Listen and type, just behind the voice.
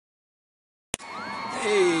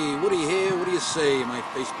Hey, Woody here. What do you say, my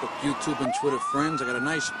Facebook, YouTube, and Twitter friends? I got a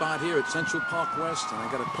nice spot here at Central Park West, and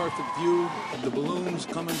I got a perfect view of the balloons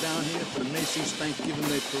coming down here for the Macys Thanksgiving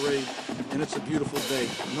Day Parade. And it's a beautiful day.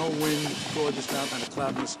 No wind, it's gorgeous out, not a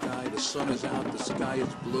cloud in the sky. The sun is out, the sky is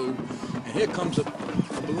blue. And here comes a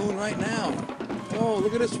balloon right now. Oh,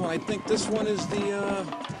 look at this one. I think this one is the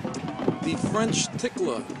French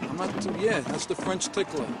tickler. Yeah, that's the French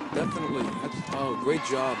tickler. Definitely. Oh, great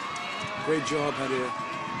job. Great job how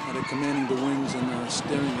they're commanding the wings and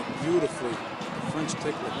steering it beautifully. The French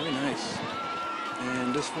tickler, very nice.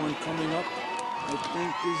 And this one coming up, I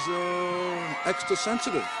think, is extra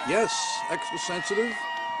sensitive. Yes, extra sensitive.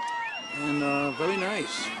 And very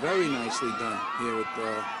nice. Very nicely done here with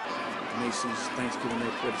Macys Thanksgiving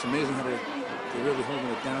Day Parade. It's amazing how they're really holding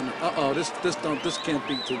it down. Uh-oh, this can't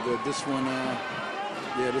be too good. This one,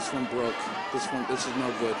 yeah, this one broke. This is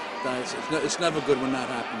no good. Guys, it's never good when that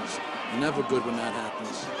happens. Never good when that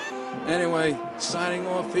happens. Anyway, signing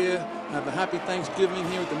off here. Have a happy Thanksgiving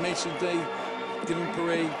here at the Macys Day Giving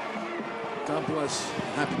Parade. God bless.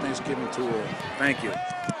 Happy Thanksgiving to all. Thank you.